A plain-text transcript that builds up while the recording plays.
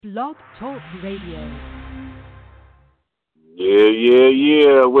Blog Talk Radio.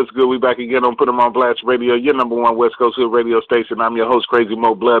 Yeah. What's good? We back again on Put 'em on Blast Radio, your number one West Coast Hood radio station. I'm your host, Crazy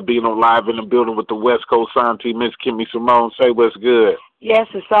Mo Blood, being on live in the building with the West Coast Sound Team, Miss Kimmy Simone. Say what's good. Yes,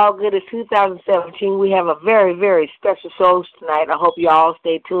 it's all good. It's 2017. We have a very, very special show tonight. I hope you all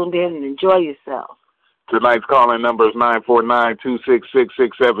stay tuned in and enjoy yourself. Tonight's calling number is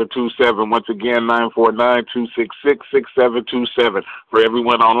 949-266-6727. Once again, 949-266-6727. For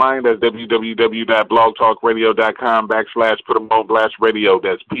everyone online, that's www.blogtalkradio.com/Put 'em on Blast Radio.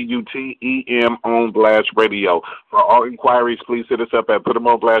 That's PUTEM on Blast Radio. For all inquiries, please hit us up at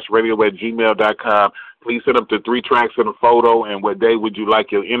putemonblastradio@gmail.com. Please send up the 3 tracks and a photo and what day would you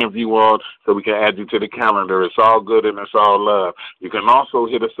like your interview on so we can add you to the calendar. It's all good and it's all love. You can also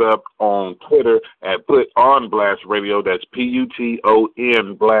hit us up on Twitter at Put On Blast Radio. That's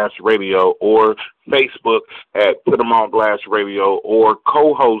PUTON Blast Radio, or Facebook at Put 'em on Blast Radio, or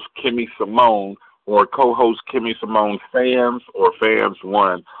co-host Kimmy Simone, or co-host Kimmy Simone Fans or Fans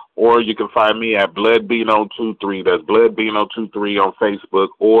One. Or you can find me at BloodBeano23. That's BloodBeano23 on Facebook.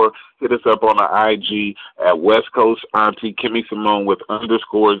 Or hit us up on the IG at West Coast Auntie Kimmy Simone with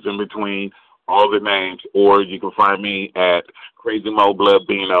underscores in between all the names. Or you can find me at Crazy Mo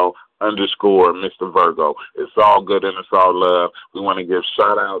BloodBeano underscore Mr. Virgo. It's all good and it's all love. We want to give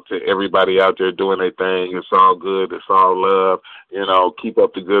shout out to everybody out there doing their thing. It's all good. It's all love. You know, keep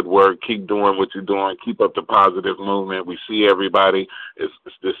up the good work. Keep doing what you're doing. Keep up the positive movement. We see everybody. It's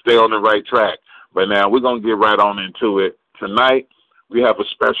to stay on the right track. But now we're going to get right on into it. Tonight, we have a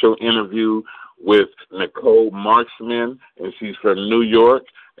special interview with Nicole Markson, and she's from New York.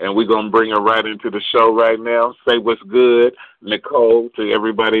 And we're going to bring her right into the show right now. Say what's good, Nicole, to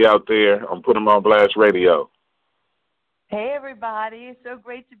everybody out there on Put 'em on Blast Radio. Hey, everybody. It's so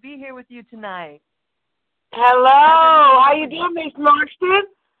great to be here with you tonight. Hello. How you doing, Miss Markson?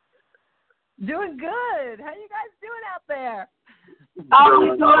 Doing good. How you guys doing out there? Oh,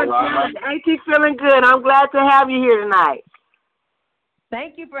 we're doing good. Ain't you feeling good? I'm glad to have you here tonight.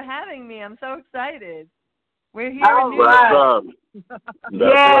 Thank you for having me. I'm so excited. We're here All in New right. York.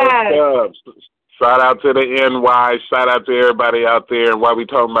 Yes. Shout out to the NY. Shout out to everybody out there. And while we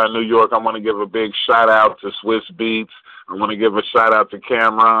talking about New York, I want to give a big shout out to Swiss Beats. I want to give a shout out to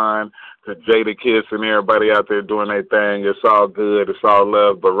Cameron, to Jada Kiss, and everybody out there doing their thing. It's all good. It's all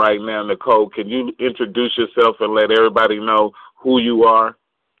love. But right now, Nicole, can you introduce yourself and let everybody know who you are?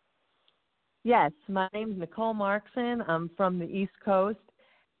 Yes, my name's Nicole Markson. I'm from the East Coast,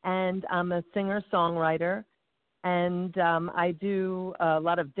 and I'm a singer-songwriter. And I do a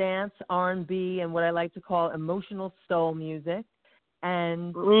lot of dance, R&B, and what I like to call emotional soul music.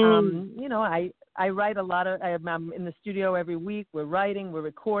 And, you know, I write a lot of, I'm in the studio every week. We're writing, we're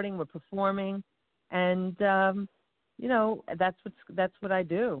recording, we're performing. And, you know, that's what I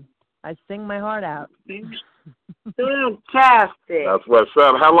do. I sing my heart out. Fantastic. That's what's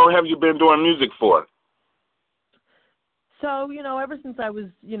up. How long have you been doing music for? So, you know, ever since I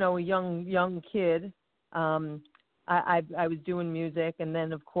was, you know, a young kid, I was doing music, and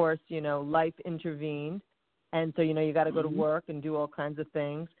then, of course, you know, life intervened, and so, you know, you got to go to work and do all kinds of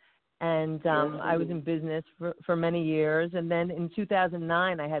things, and I was in business for many years, and then in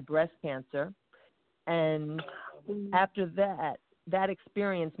 2009, I had breast cancer, and after that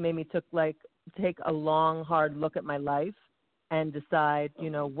experience made me take a long, hard look at my life and decide, you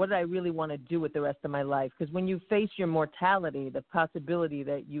know, what do I really want to do with the rest of my life? Because when you face your mortality, the possibility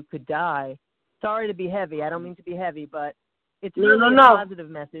that you could die, sorry to be heavy. I don't mean to be heavy, but it's really a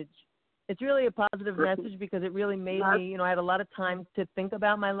positive message. It's really a positive message because it really made me, you know, I had a lot of time to think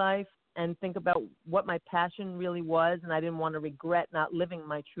about my life and think about what my passion really was, and I didn't want to regret not living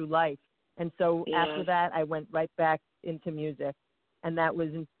my true life. And so after that, I went right back into music. And that was,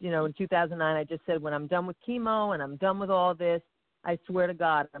 you know, in 2009, I just said, when I'm done with chemo and I'm done with all this, I swear to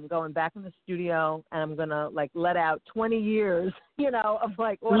God, I'm going back in the studio and I'm going to, like, let out 20 years, you know, of,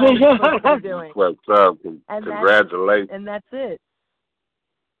 like, what I'm supposed to be doing. What's up? Congratulations. And that's it.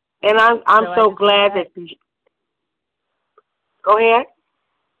 And I'm so glad that you... Go ahead.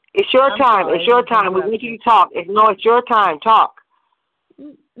 It's your time. It's your time. We want you to talk. It's your time. Talk.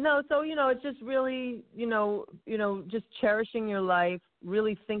 No, so, you know, it's just really, you know, just cherishing your life,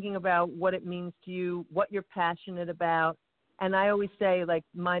 really thinking about what it means to you, what you're passionate about. And I always say, like,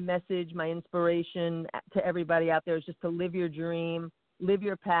 my message, my inspiration to everybody out there is just to live your dream, live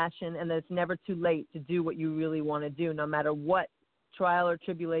your passion, and that it's never too late to do what you really want to do, no matter what trial or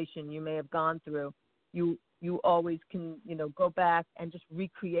tribulation you may have gone through. You always can, you know, go back and just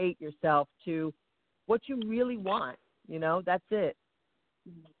recreate yourself to what you really want. You know, that's it.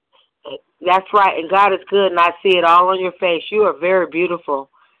 That's right, and God is good, and I see it all on your face. You are very beautiful.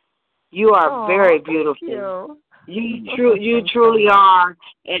 You are very beautiful. You truly are,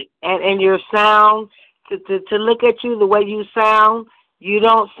 and your sound. To look at you the way you sound, you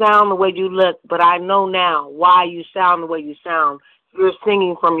don't sound the way you look. But I know now why you sound the way you sound. You're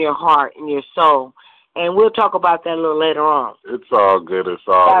singing from your heart and your soul. And we'll talk about that a little later on. It's all good. It's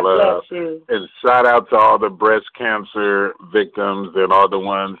all God love. bless you. And shout out to all the breast cancer victims and all the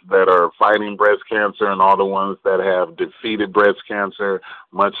ones that are fighting breast cancer and all the ones that have defeated breast cancer.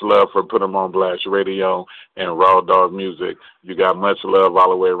 Much love for Put 'em on Blast Radio and Raw Dog Music. You got much love all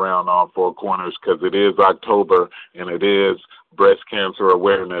the way around all four corners because it is October and it is Breast Cancer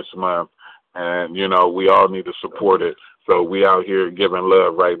Awareness Month. And, you know, we all need to support it. So we out here giving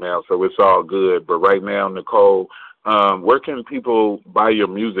love right now, so it's all good. But right now, Nicole, where can people buy your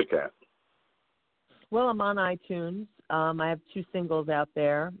music at? Well, I'm on iTunes. I have 2 singles out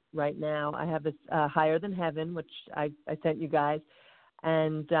there right now. I have Higher Than Heaven, which I sent you guys,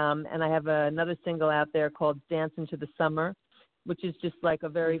 and I have another single out there called Dance Into the Summer, which is just like a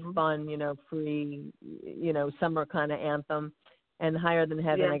very fun, free, summer kind of anthem. And Higher Than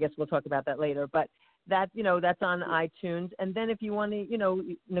Heaven, I guess we'll talk about that later. But that's on iTunes. And then if you want to,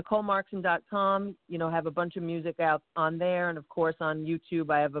 NicoleMarkson.com, have a bunch of music out on there. And, of course, on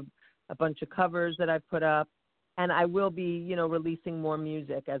YouTube, I have a bunch of covers that I put up. And I will be, releasing more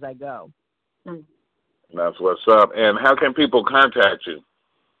music as I go. That's what's up. And how can people contact you?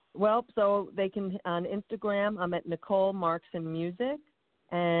 Well, so they can, on Instagram, I'm at Nicole Markson Music.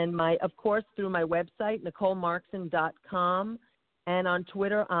 And, of course, through my website, NicoleMarkson.com. And on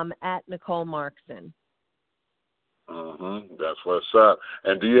Twitter, I'm at Nicole Markson. That's what's up.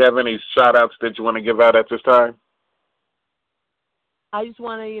 And do you have any shout-outs that you want to give out at this time? I just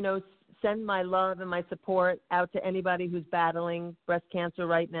want to, send my love and my support out to anybody who's battling breast cancer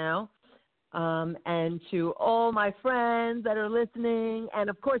right now, and to all my friends that are listening, and,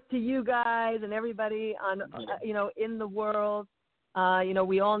 of course, to you guys and everybody on, in the world.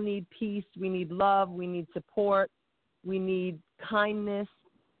 We all need peace. We need love. We need support. We need kindness.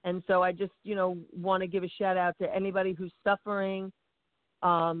 And so I just, want to give a shout out to anybody who's suffering,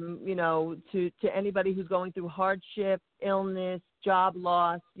 to anybody who's going through hardship, illness, job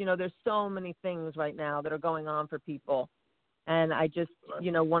loss. There's so many things right now that are going on for people. And I just,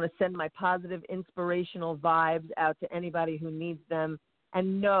 want to send my positive, inspirational vibes out to anybody who needs them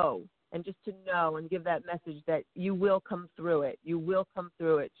and just to know and give that message that you will come through it. You will come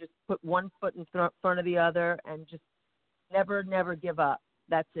through it. Just put one foot in front of the other and just never, never give up.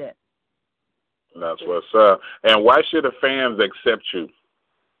 That's it. That's what's up. And why should the fans accept you?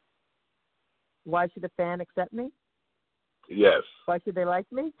 Why should a fan accept me? Yes. Why should they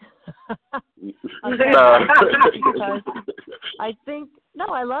like me? I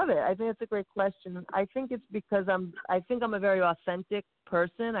love it. I think it's a great question. I think it's because I'm a very authentic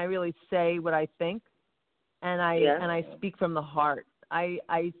person. I really say what I think, and I speak from the heart. I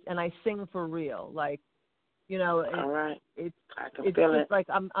sing for real. Like, all right. It's feel just like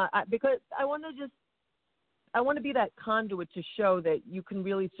because I want to be that conduit to show that you can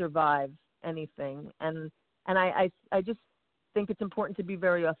really survive anything, and I just think it's important to be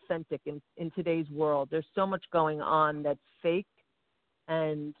very authentic in today's world. There's so much going on that's fake,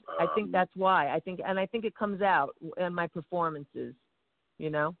 and I think that's why. I think it comes out in my performances.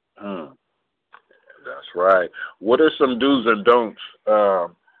 That's right. What are some do's and don'ts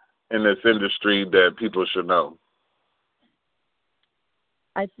in this industry that people should know?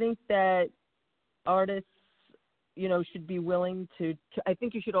 I think that artists, should be willing to I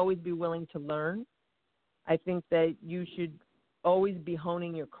think you should always be willing to learn. I think that you should always be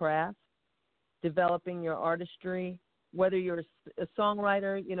honing your craft, developing your artistry. Whether you're a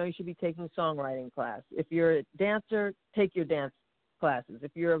songwriter, you should be taking songwriting class. If you're a dancer, take your dance classes.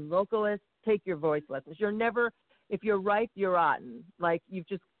 If you're a vocalist, take your voice lessons. If you're ripe, you're rotten. Like, you've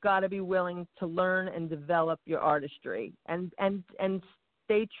just got to be willing to learn and develop your artistry and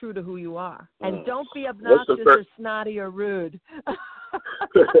stay true to who you are. And don't be obnoxious or snotty or rude.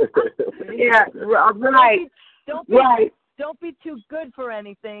 Yeah, right. Don't be too good for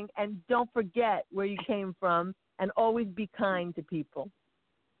anything, and don't forget where you came from, and always be kind to people.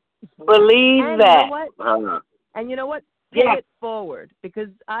 Believe and that. And you know what? Pay it forward, because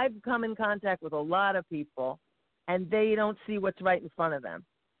I've come in contact with a lot of people, and they don't see what's right in front of them.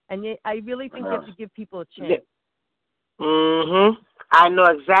 And I really think you have to give people a chance. I know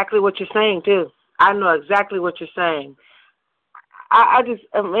exactly what you're saying, too. I know exactly what you're saying. I just,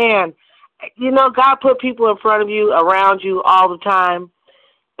 man, God put people in front of you, around you all the time,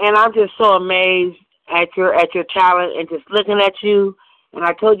 and I'm just so amazed at your talent and just looking at you. And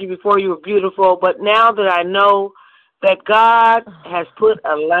I told you before you were beautiful, but now that I know that God has put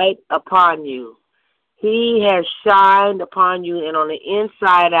a light upon you. He has shined upon you, and on the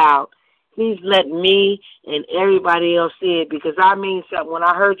inside out, He's let me and everybody else see it, because I mean something. When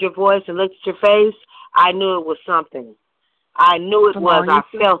I heard your voice and looked at your face, I knew it was something. I knew it was. I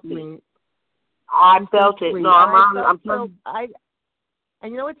felt it. I felt it. No,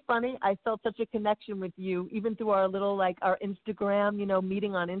 and you know what's funny? I felt such a connection with you, even through our little, like, our Instagram,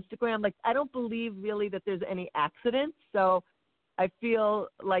 meeting on Instagram. Like, I don't believe really that there's any accidents. So I feel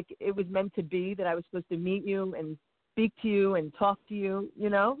like it was meant to be, that I was supposed to meet you and speak to you and talk to you,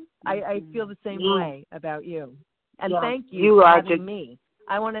 I feel the same way about you. And thank you for having me.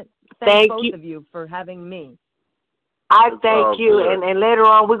 I want to thank both of you for having me. I thank you, and later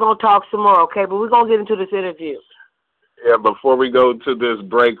on we're going to talk some more, okay? But we're going to get into this interview. Yeah, before we go to this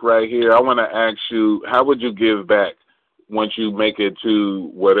break right here, I want to ask you, how would you give back once you make it to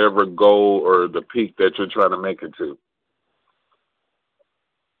whatever goal or the peak that you're trying to make it to?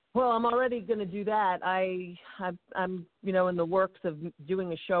 Well, I'm already going to do that. I'm in the works of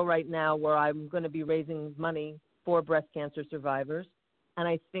doing a show right now where I'm going to be raising money for breast cancer survivors. And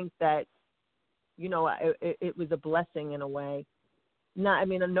I think that, it was a blessing in a way.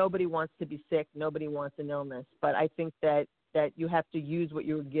 Nobody wants to be sick. Nobody wants an illness. But I think that you have to use what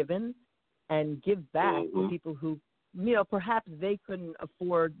you were given and give back to people who, perhaps they couldn't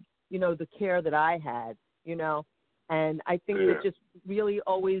afford, the care that I had, And I think that just really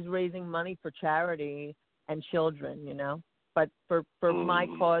always raising money for charity and children, But for my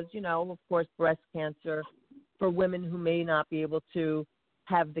cause, of course, breast cancer, for women who may not be able to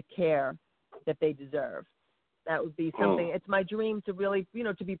have the care that they deserve. That would be something. It's my dream to really,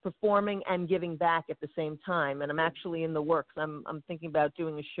 to be performing and giving back at the same time. And I'm actually in the works. I'm thinking about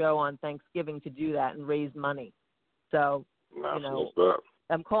doing a show on Thanksgiving to do that and raise money. So,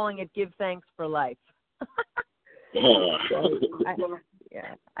 I'm calling it Give Thanks for Life.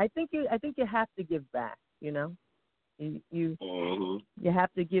 I think you have to give back. You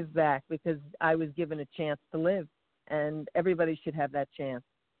have to give back, because I was given a chance to live, and everybody should have that chance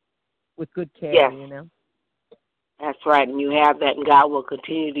with good care. Yes. That's right, and you have that, and God will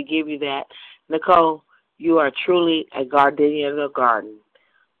continue to give you that. Nicole, you are truly a guardian of the garden.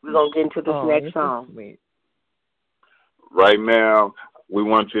 We're going to get into this next song. Sweet. Right now, we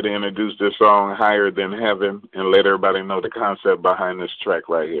want you to introduce this song, Higher Than Heaven, and let everybody know the concept behind this track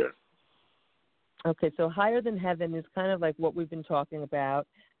right here. Okay, so Higher Than Heaven is kind of like what we've been talking about.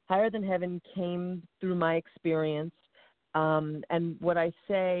 Higher Than Heaven came through my experience. And what I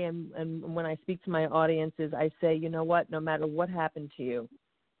say, and when I speak to my audience, is I say, you know what, no matter what happened to you,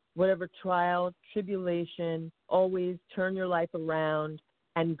 whatever trial, tribulation, always turn your life around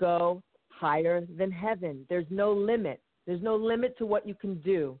and go higher than heaven. There's no limit. There's no limit to what you can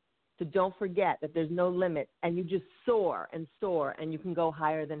do. So don't forget that there's no limit, and you just soar, and you can go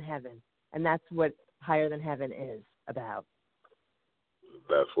higher than heaven. And that's what Higher Than Heaven is about.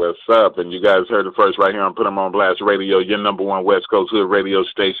 That's what's up. And you guys heard it first right here on Put 'em on Blast Radio, your number one West Coast Hood radio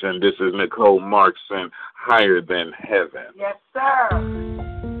station. This is Nicole Markson, Higher Than Heaven. Yes, sir.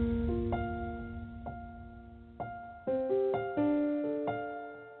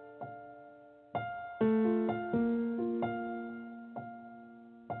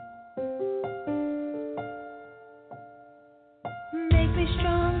 Make me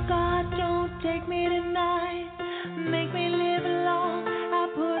strong, God, don't take me tonight. Make me live long, I'll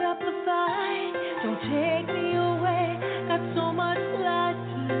put up the fight. Don't take me away, got so much life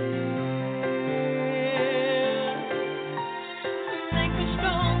to live. Make me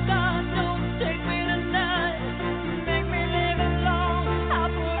strong, God, don't take me tonight. Make me live long, I'll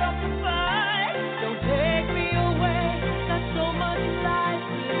put up the fight. Don't take me away, got so much life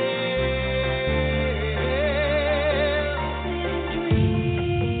to live. Living dreams.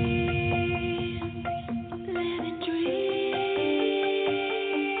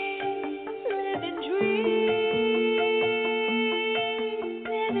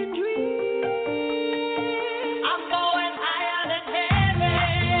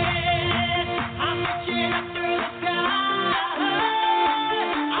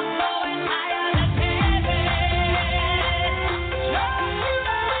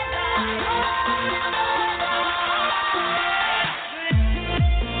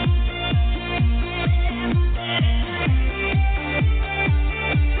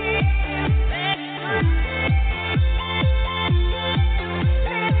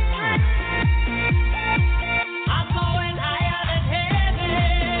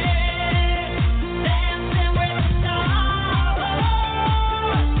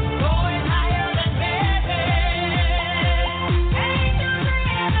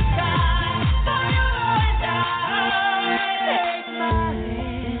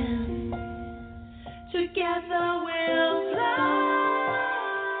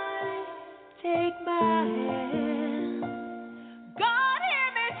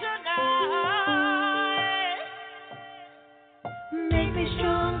 Make me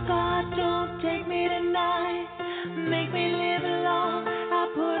strong, God, don't take me tonight. Make me live long, I'll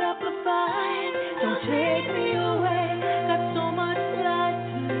put up a fight. Don't take me away, got so much life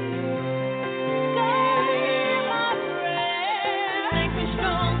to live. God, hear my prayer. Make me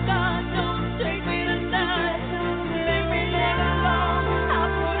strong, God, don't take me tonight. Make me live long,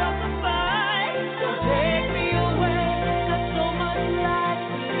 I'll put up a fight. Don't take me away, got so much life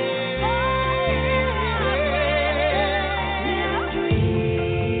to live.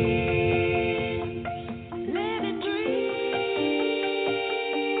 Living dreams,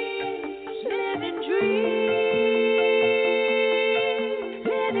 living dreams,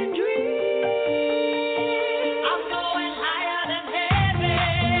 living dreams. I'm going higher than heaven.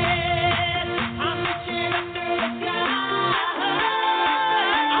 I'm reaching up to the sky.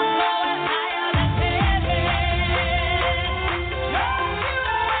 I'm going higher than heaven.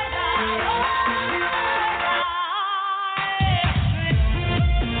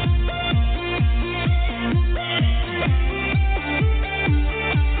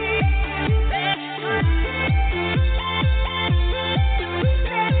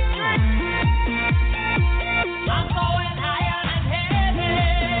 I'm going higher than heaven,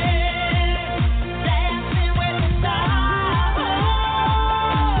 dancing with the stars.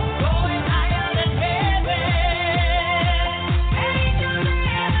 Going higher than heaven, angels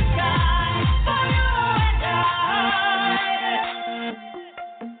in the sky for you and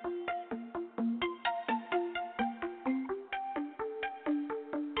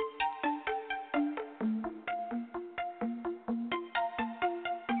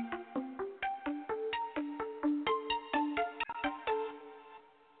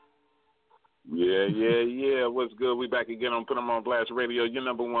Yeah. What's good? We back again on Put 'em on Blast Radio, your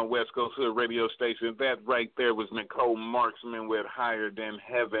number one West Coast Hood radio station. That right there was Nicole Markson with Higher Than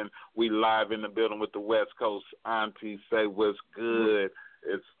Heaven. We live in the building with the West Coast auntie. Say what's good.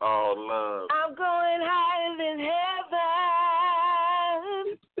 It's all love. I'm going higher than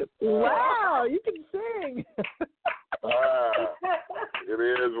heaven. Wow, you can sing. It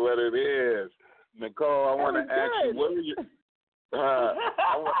is what it is. Nicole, I want to ask you, what are your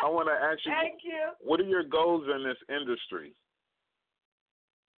I want to ask you, Thank you. what are your goals in this industry?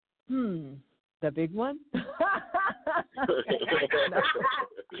 The big one?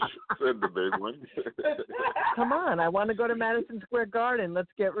 Said the big one. Come on, I want to go to Madison Square Garden.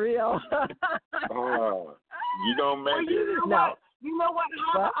 Let's get real. You don't make it. No. You know what?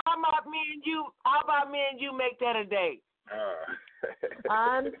 How about me and you make that a date?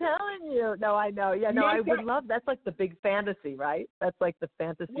 I'm telling you. No, I know. Yeah, no, I would love. That's like the big fantasy, right? That's like the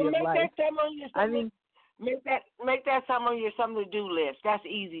fantasy of make life. that something on your I mean, make that something on your something to do list. That's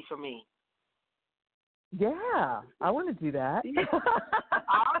easy for me. yeah, I want to do that.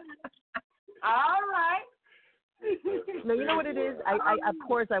 All right. No, you know what it is? I of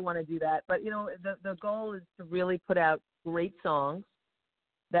course I want to do that, but you know the goal is to really put out great songs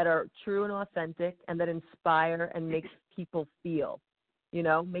that are true and authentic and that inspire and make people feel,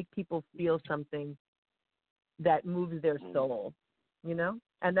 make people feel something that moves their soul, and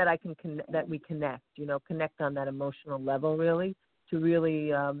that that we connect, connect on that emotional level really to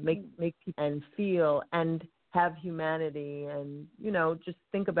really make people and feel and have humanity and, just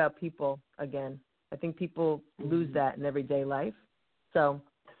think about people again. I think people lose that in everyday life. So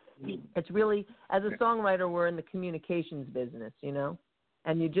it's really, as a songwriter, we're in the communications business,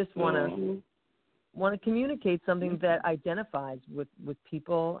 and you just want to communicate something that identifies with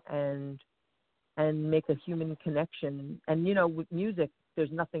people and make a human connection. And with music,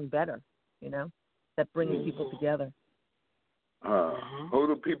 there's nothing better, that brings people together. Who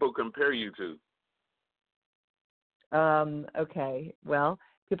do people compare you to? Okay, well,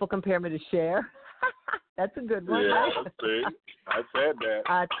 people compare me to Cher. That's a good one. Yeah, see, I said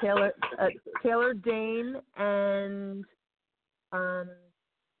that. Taylor Dane and oh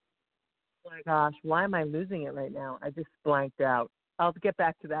my gosh, why am I losing it right now? I just blanked out. I'll get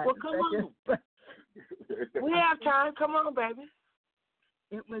back to that. Well, come on. We have time. Come on, baby.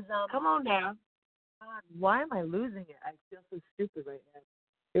 It was come on now. God, why am I losing it? I feel so stupid right now.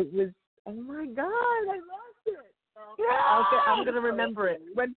 It was, oh my God, I lost it. I'm gonna remember it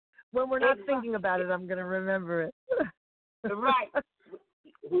when we're not thinking about it. I'm gonna remember it. Right.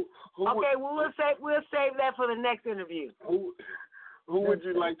 Okay. Well, we'll save that for the next interview. Who would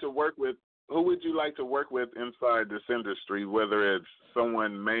you like to work with? Who would you like to work with inside this industry? Whether it's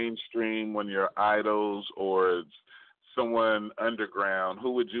someone mainstream, one of your idols, or it's someone underground,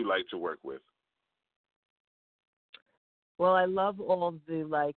 who would you like to work with? Well, I love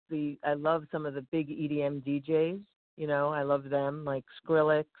I love some of the big EDM DJs. I love them, like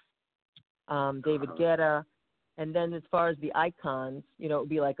Skrillex, David Guetta. And then as far as the icons, you know, it would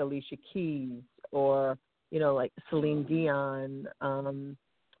be like Alicia Keys or, you know, like Celine Dion,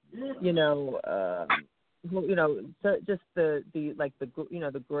 you know, so just the like the you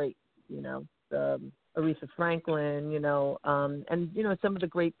know the great, you know, the Aretha Franklin, you know, and you know some of the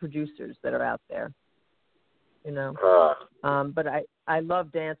great producers that are out there, you know. But I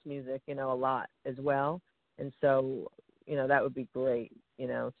love dance music, you know, a lot as well, and so you know that would be great, you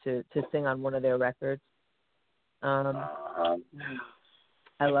know, to sing on one of their records. I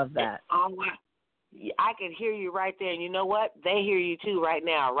love that. I can hear you right there, and you know what? They hear you too right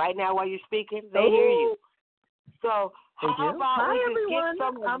now. Right now, while you're speaking, they hear you. So how about Hi, we everyone. get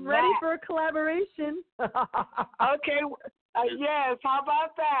some of I'm ready that? for a collaboration. Okay. Yes. How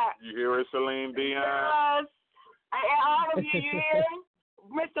about that? You hear it, Celine Dion? Yes. And all of you, you hear?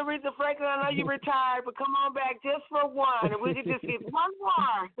 Mr. Aretha Franklin, I know you retired, but come on back just for one. If we could just get one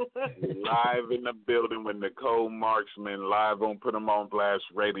more. Live in the building with Nicole Markson, live on Put 'em on Blast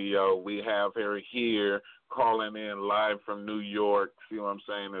Radio. We have her here calling in live from New York. See what I'm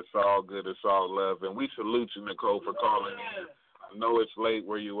saying? It's all good. It's all love. And we salute you, Nicole, for calling in. I know it's late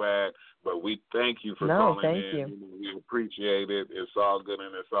where you at, but we thank you for calling thank in. you. We appreciate it. It's all good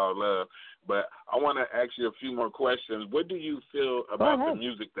and it's all love. But I want to ask you a few more questions. What do you feel about the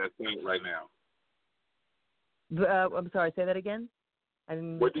music that's in right now? I'm sorry, say that again.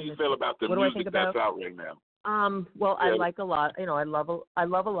 What do you feel about the music that's out right now? Well, I like a lot. You know, I love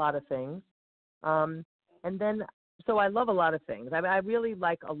a lot of things. And then, so I love a lot of things. I really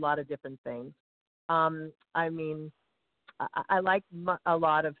like a lot of different things. I mean, I like a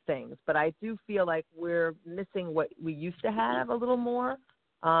lot of things, but I do feel like we're missing what we used to have a little more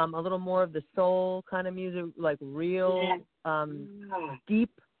of the soul kind of music, like real, deep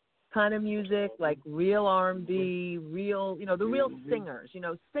kind of music, like real R&B, real, you know, the real singers, you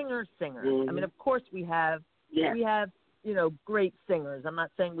know, singers. I mean, of course we have, you know, great singers. I'm not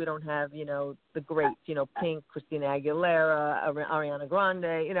saying we don't have, you know, the greats, you know, Pink, Christina Aguilera, Ariana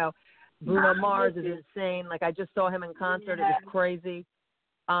Grande, you know, Bruno Mars is insane. Like, I just saw him in concert. It was crazy.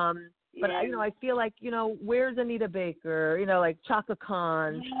 But, you know, I feel like, you know, where's Anita Baker? You know, like Chaka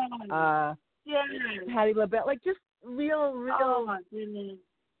Khan, Patti LaBelle. Like, just real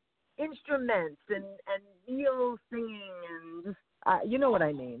instruments and real singing and just, you know what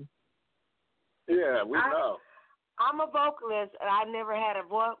I mean. Yeah, we know. I'm a vocalist, and I never had a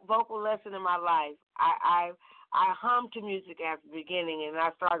vocal lesson in my life. I hummed to music at the beginning, and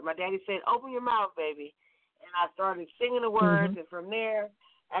I started. My daddy said, "Open your mouth, baby," and I started singing the words. And from there,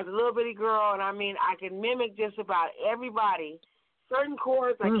 as a little bitty girl, and I mean, I can mimic just about everybody. Certain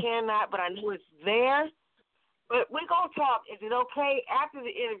chords I cannot, but I know it's there. But we're gonna talk. Is it okay after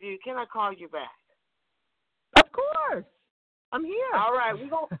the interview? Can I call you back? Of course, I'm here. All right, we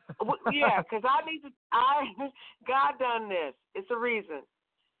gonna because I need to. God done this. It's a reason.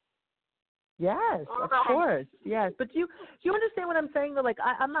 Yes, of course. Yes, but you understand what I'm saying? Though, like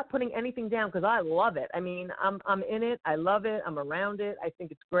I'm not putting anything down because I love it. I mean, I'm in it. I love it. I'm around it. I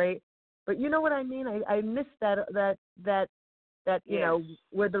think it's great. But you know what I mean? I miss that you know,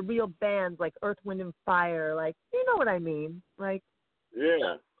 where the real bands like Earth, Wind and Fire, like you know what I mean? Like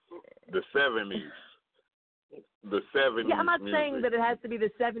the 70s. The 70s. Yeah, I'm not music. saying that it has to be the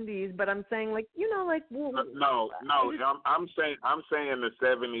 70s, but I'm saying like you know like I'm saying the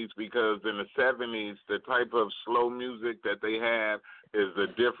 70s because in the 70s the type of slow music that they have is a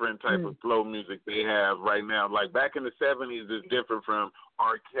different type of slow music they have right now. Like back in the 70s is different from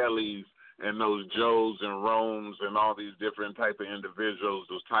R. Kelly's and those Joes and Romes and all these different type of individuals,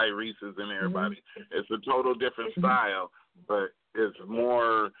 those Tyrese's and everybody. It's a total different style, but it's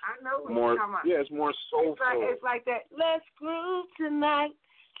more. I know what more. You're talking about. Yeah, it's more soulful. It's like that. Let's groove tonight.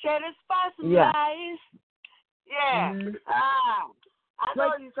 Share the spice of life. Yeah. I know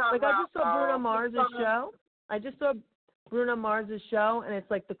what you're talking about. I just saw Bruno Mars' show. I just saw Bruno Mars' show, and it's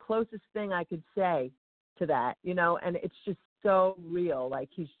like the closest thing I could say to that, you know. And it's just so real. Like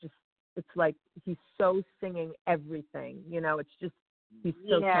it's like he's so singing everything, you know. It's just he's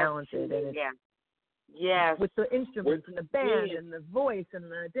so talented, and it's, with the instruments and the band and the voice and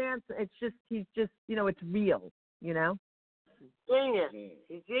the dance, it's just he's just you know it's real, you know. Genius,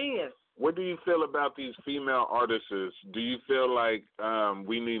 he's genius. What do you feel about these female artists? Do you feel like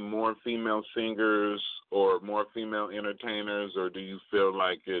we need more female singers or more female entertainers, or do you feel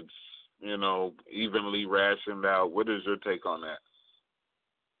like it's you know evenly rationed out? What is your take on that?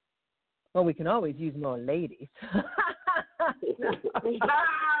 Well, we can always use more ladies.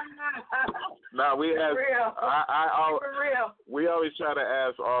 No, Now we ask. real. For real. We always try to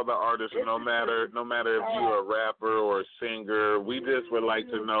ask all the artists, no matter if you're a rapper or a singer. We just would like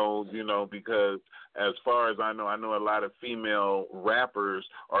to know, because as far as I know a lot of female rappers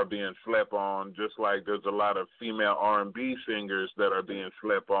are being slept on, just like there's a lot of female R&B singers that are being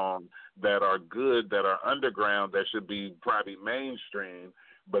slept on, that are good, that are underground, that should be probably mainstream,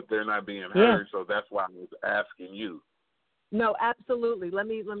 but they're not being heard. So that's why I was asking you. No, absolutely. Let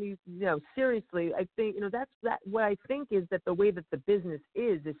me, seriously, I think, what I think is that the way that the business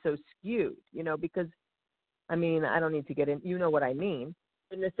is so skewed, because, I mean, I don't need to get in, you know what I mean,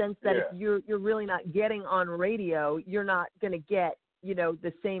 in the sense that if you're really not getting on radio, you're not going to get,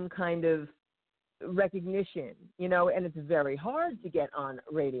 the same kind of recognition, and it's very hard to get on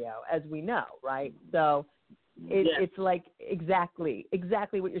radio, as we know, right? So it's like exactly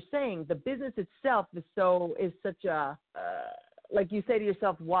what you're saying. The business itself is such a like you say to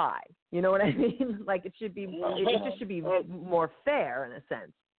yourself, why? You know what I mean? Like it just should be more fair in a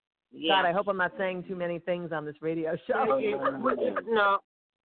sense. God, I hope I'm not saying too many things on this radio show. No.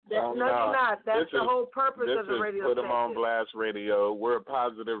 That's not. That's the whole purpose of the radio station. Put them on Blast Radio. We're a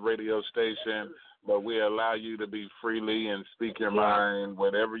positive radio station, but we allow you to be freely and speak your mind,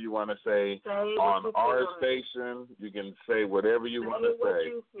 whatever you want to say. On our station, you can say whatever you want to say. What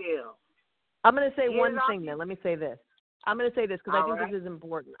you feel. I'm going to say one thing then. Let me say this. I'm going to say this because I think this is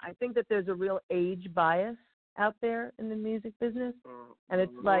important. I think that there's a real age bias out there in the music business. And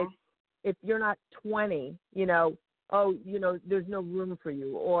it's like, if you're not 20, there's no room for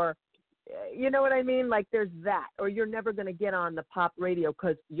you, or, you know what I mean? Like there's that, or you're never going to get on the pop radio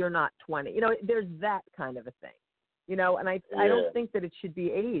because you're not 20. There's that kind of a thing, and I don't think that it should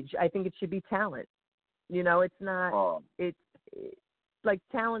be age. I think it should be talent. It's not, it's like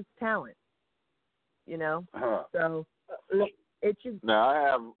talent's talent, so it should.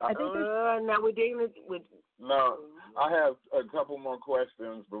 Now I think now we're dealing with. No, I have a couple more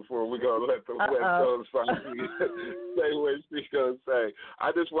questions before we go let the West Coast say what she's going to say.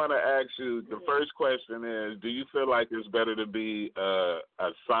 I just want to ask you, the first question is, do you feel like it's better to be a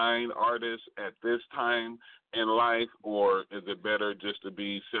signed artist at this time in life, or is it better just to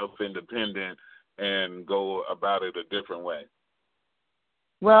be self-independent and go about it a different way?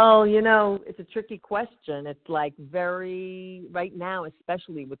 Well, it's a tricky question. It's like right now,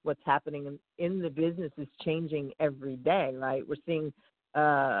 especially with what's happening in the business, is changing every day, right? We're seeing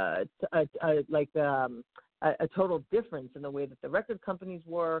a total difference in the way that the record companies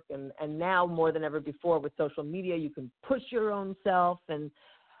work, and now more than ever before with social media, you can push your own self. And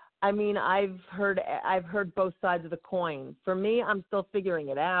I mean, I've heard both sides of the coin. For me, I'm still figuring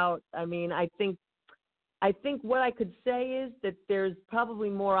it out. I mean, I think what I could say is that there's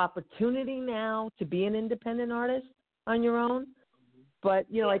probably more opportunity now to be an independent artist on your own. But,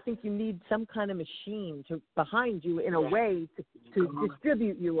 I think you need some kind of machine behind you in a way to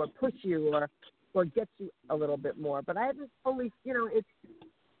distribute you or push you or get you a little bit more. But I haven't fully,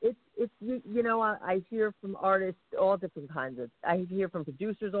 I hear from artists all different kinds of, I hear from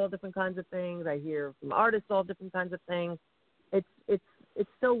producers all different kinds of things. I hear from artists all different kinds of things. It's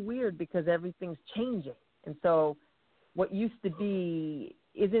so weird because everything's changing. And so what used to be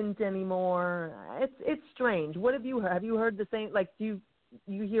isn't anymore. It's strange. What have you heard? Have you heard the same? Like, do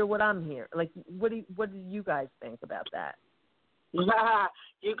you hear what I'm hearing? Like, what do you guys think about that?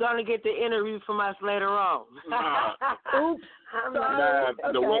 You're going to get the interview from us later on. Oops.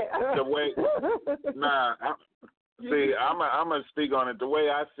 The way. See, I'm gonna speak on it. The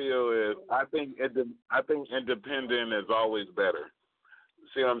way I feel is, I think independent is always better.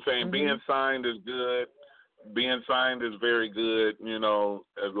 See what I'm saying? Mm-hmm. Being signed is good. Being signed is very good,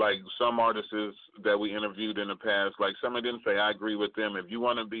 like some artists that we interviewed in the past, like some of them say, I agree with them. If you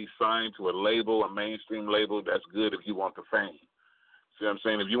want to be signed to a label, a mainstream label, that's good if you want the fame. See what I'm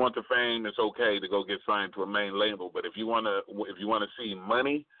saying? If you want the fame, it's okay to go get signed to a main label. But if you want to see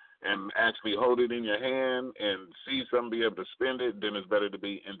money and actually hold it in your hand and see somebody be able to spend it, then it's better to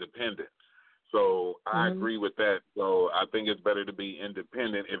be independent. So I agree with that. So I think it's better to be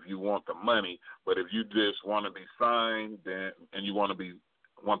independent if you want the money. But if you just want to be signed and you want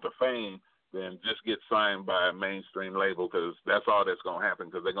the fame, then just get signed by a mainstream label, because that's all that's going to happen,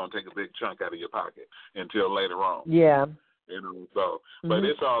 because they're going to take a big chunk out of your pocket until later on. Yeah. But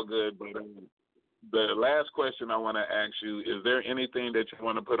it's all good. But the last question I want to ask you, is there anything that you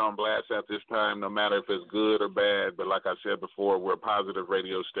want to put on blast at this time, no matter if it's good or bad? But like I said before, we're a positive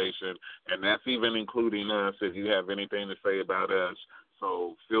radio station, and that's even including us, if you have anything to say about us.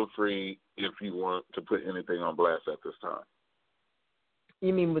 So feel free if you want to put anything on blast at this time.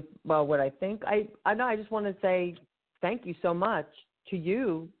 You mean what I think? I know. I just want to say thank you so much to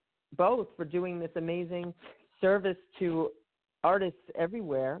you both for doing this amazing service to artists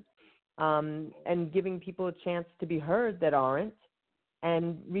everywhere, and giving people a chance to be heard that aren't,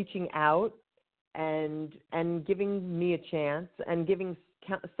 and reaching out and giving me a chance, and giving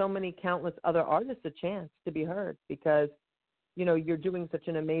so many countless other artists a chance to be heard, because you're doing such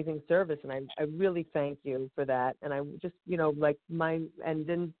an amazing service, and I really thank you for that. And I just, and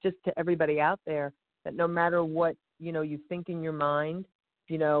then just to everybody out there, that no matter what, you think in your mind,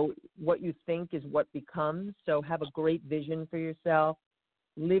 what you think is what becomes. So have a great vision for yourself.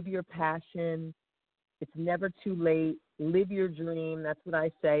 Live your passion. It's never too late. Live your dream. That's what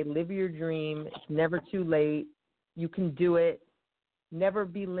I say. Live your dream. It's never too late. You can do it. Never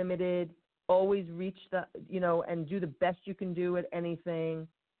be limited. Always reach and do the best you can do at anything,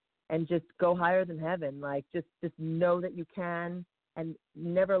 and just go higher than heaven. Like, just know that you can, and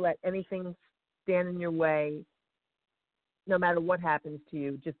never let anything stand in your way. No matter what happens to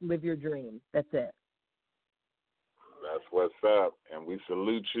you, just live your dream. That's it. That's what's up, and we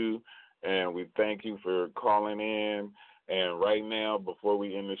salute you, and we thank you for calling in. And right now, before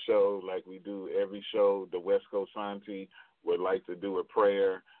we end the show, like we do every show, the West Coast Auntie would like to do a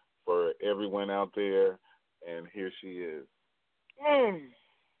prayer for everyone out there, and here she is.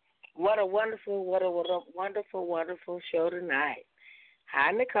 What a wonderful, wonderful show tonight.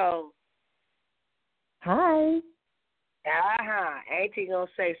 Hi, Nicole. Hi. Auntie gonna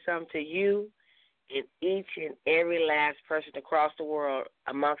say something to you and each and every last person across the world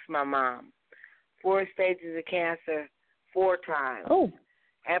amongst my mom. 4 stages of cancer, 4 times. Oh.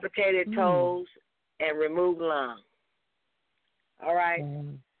 Amputated toes and removed lung. All right.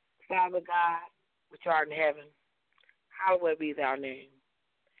 Father God, which art in heaven, hallowed be thy name.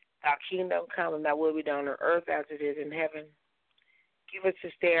 Thy kingdom come, and thy will be done on earth as it is in heaven. Give us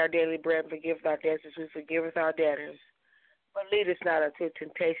this day our daily bread, and forgive our debts as we forgive our debtors. But lead us not into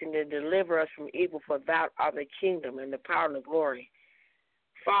temptation, and deliver us from evil, for thou art the kingdom and the power and the glory.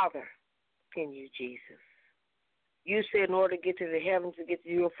 Father, in you, Jesus. You said in order to get to the heavens, to get to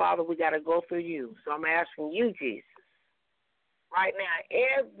you, Father, we got to go through you. So I'm asking you, Jesus, right now,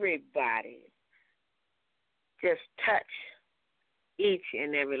 everybody, just touch each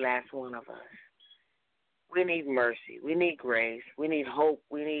and every last one of us. We need mercy. We need grace. We need hope.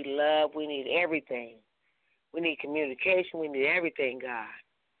 We need love. We need everything. We need communication. We need everything, God.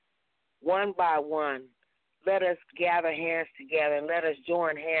 One by one, let us gather hands together, and let us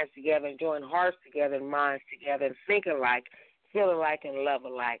join hands together, and join hearts together and minds together, and think alike, feel alike, and love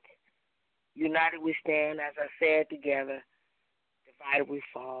alike. United we stand, as I said, together. Divided we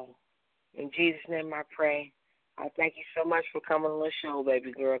fall. In Jesus' name I pray. I thank you so much for coming on the show,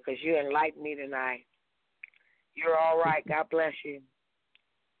 baby girl, because you enlightened me tonight. You're all right. God bless you.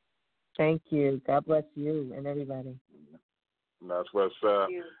 Thank you. God bless you and everybody. That's what's up.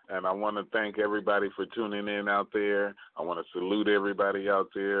 And I want to thank everybody for tuning in out there. I want to salute everybody out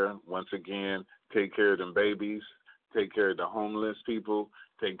there. Once again, take care of them babies. Take care of the homeless people.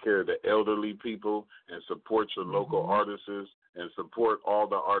 Take care of the elderly people. And support your local artists. And support all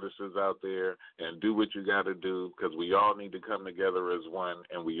the artists out there. And do what you got to do, because we all need to come together as one.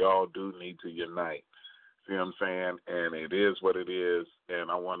 And we all do need to unite. See what I'm saying? And it is what it is.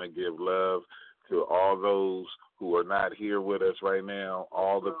 And I want to give love to all those who are not here with us right now,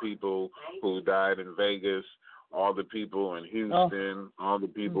 all the people who died in Vegas, all the people in Houston, all the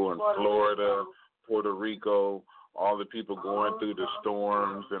people in Florida, Puerto Rico, all the people going through the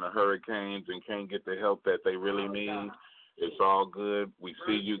storms and the hurricanes and can't get the help that they really need. It's all good. We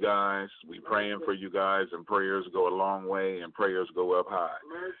see you guys. We praying for you guys, and prayers go a long way, and prayers go up high.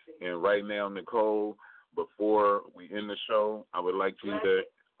 And right now, Nicole, before we end the show, I would like you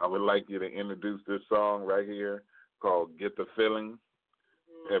to introduce this song right here called "Get the Feeling."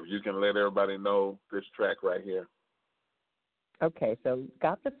 If you can let everybody know this track right here. Okay, so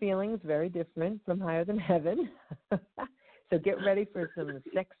 "Got the Feeling" is very different from "Higher Than Heaven." So get ready for some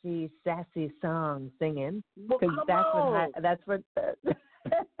sexy, sassy song singing, because that's what "Got the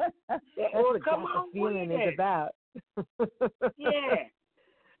Feeling" is about. Yeah.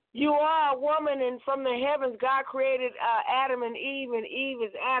 You are a woman, and from the heavens, God created Adam and Eve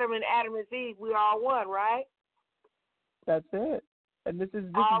is Adam, and Adam is Eve. We are all one, right? That's it. And this is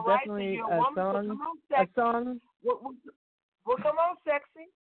right, definitely so a song. A song. Well, come on, sexy.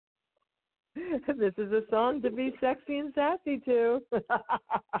 This is a song to be sexy and sassy to. That's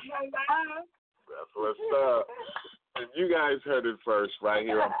what's up. And you guys heard it first right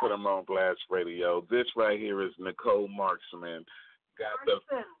here on Put 'em on Blast Radio. This right here is Nicole Markson. Got the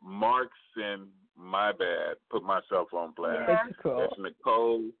Markson, my bad. Put myself on blast. That's cool. That's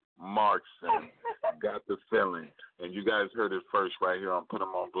Nicole Markson. Got the feeling. And you guys heard it first right here on Put 'em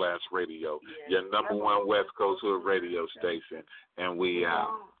on Blast Radio, your number one West Coast Hood radio station. And we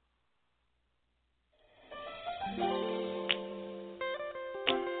out.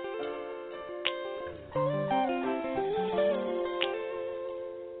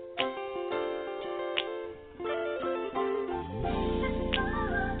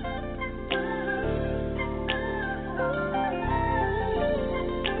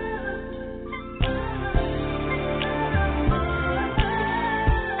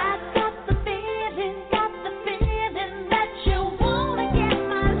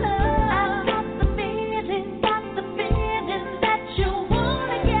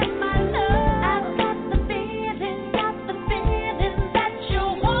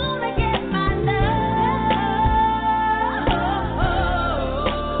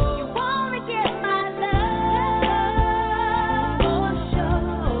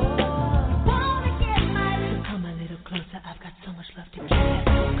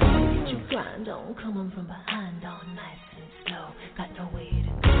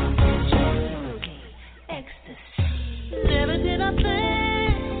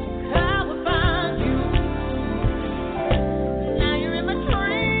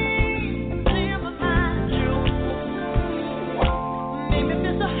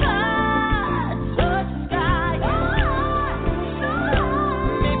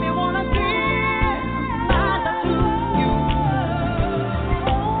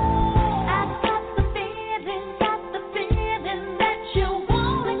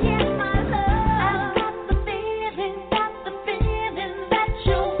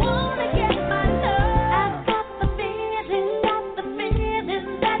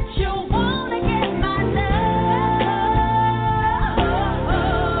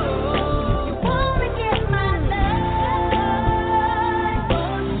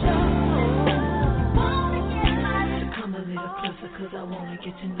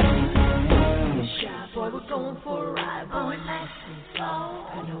 Going for a ride, going nice and slow.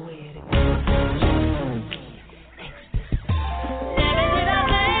 I know where to go.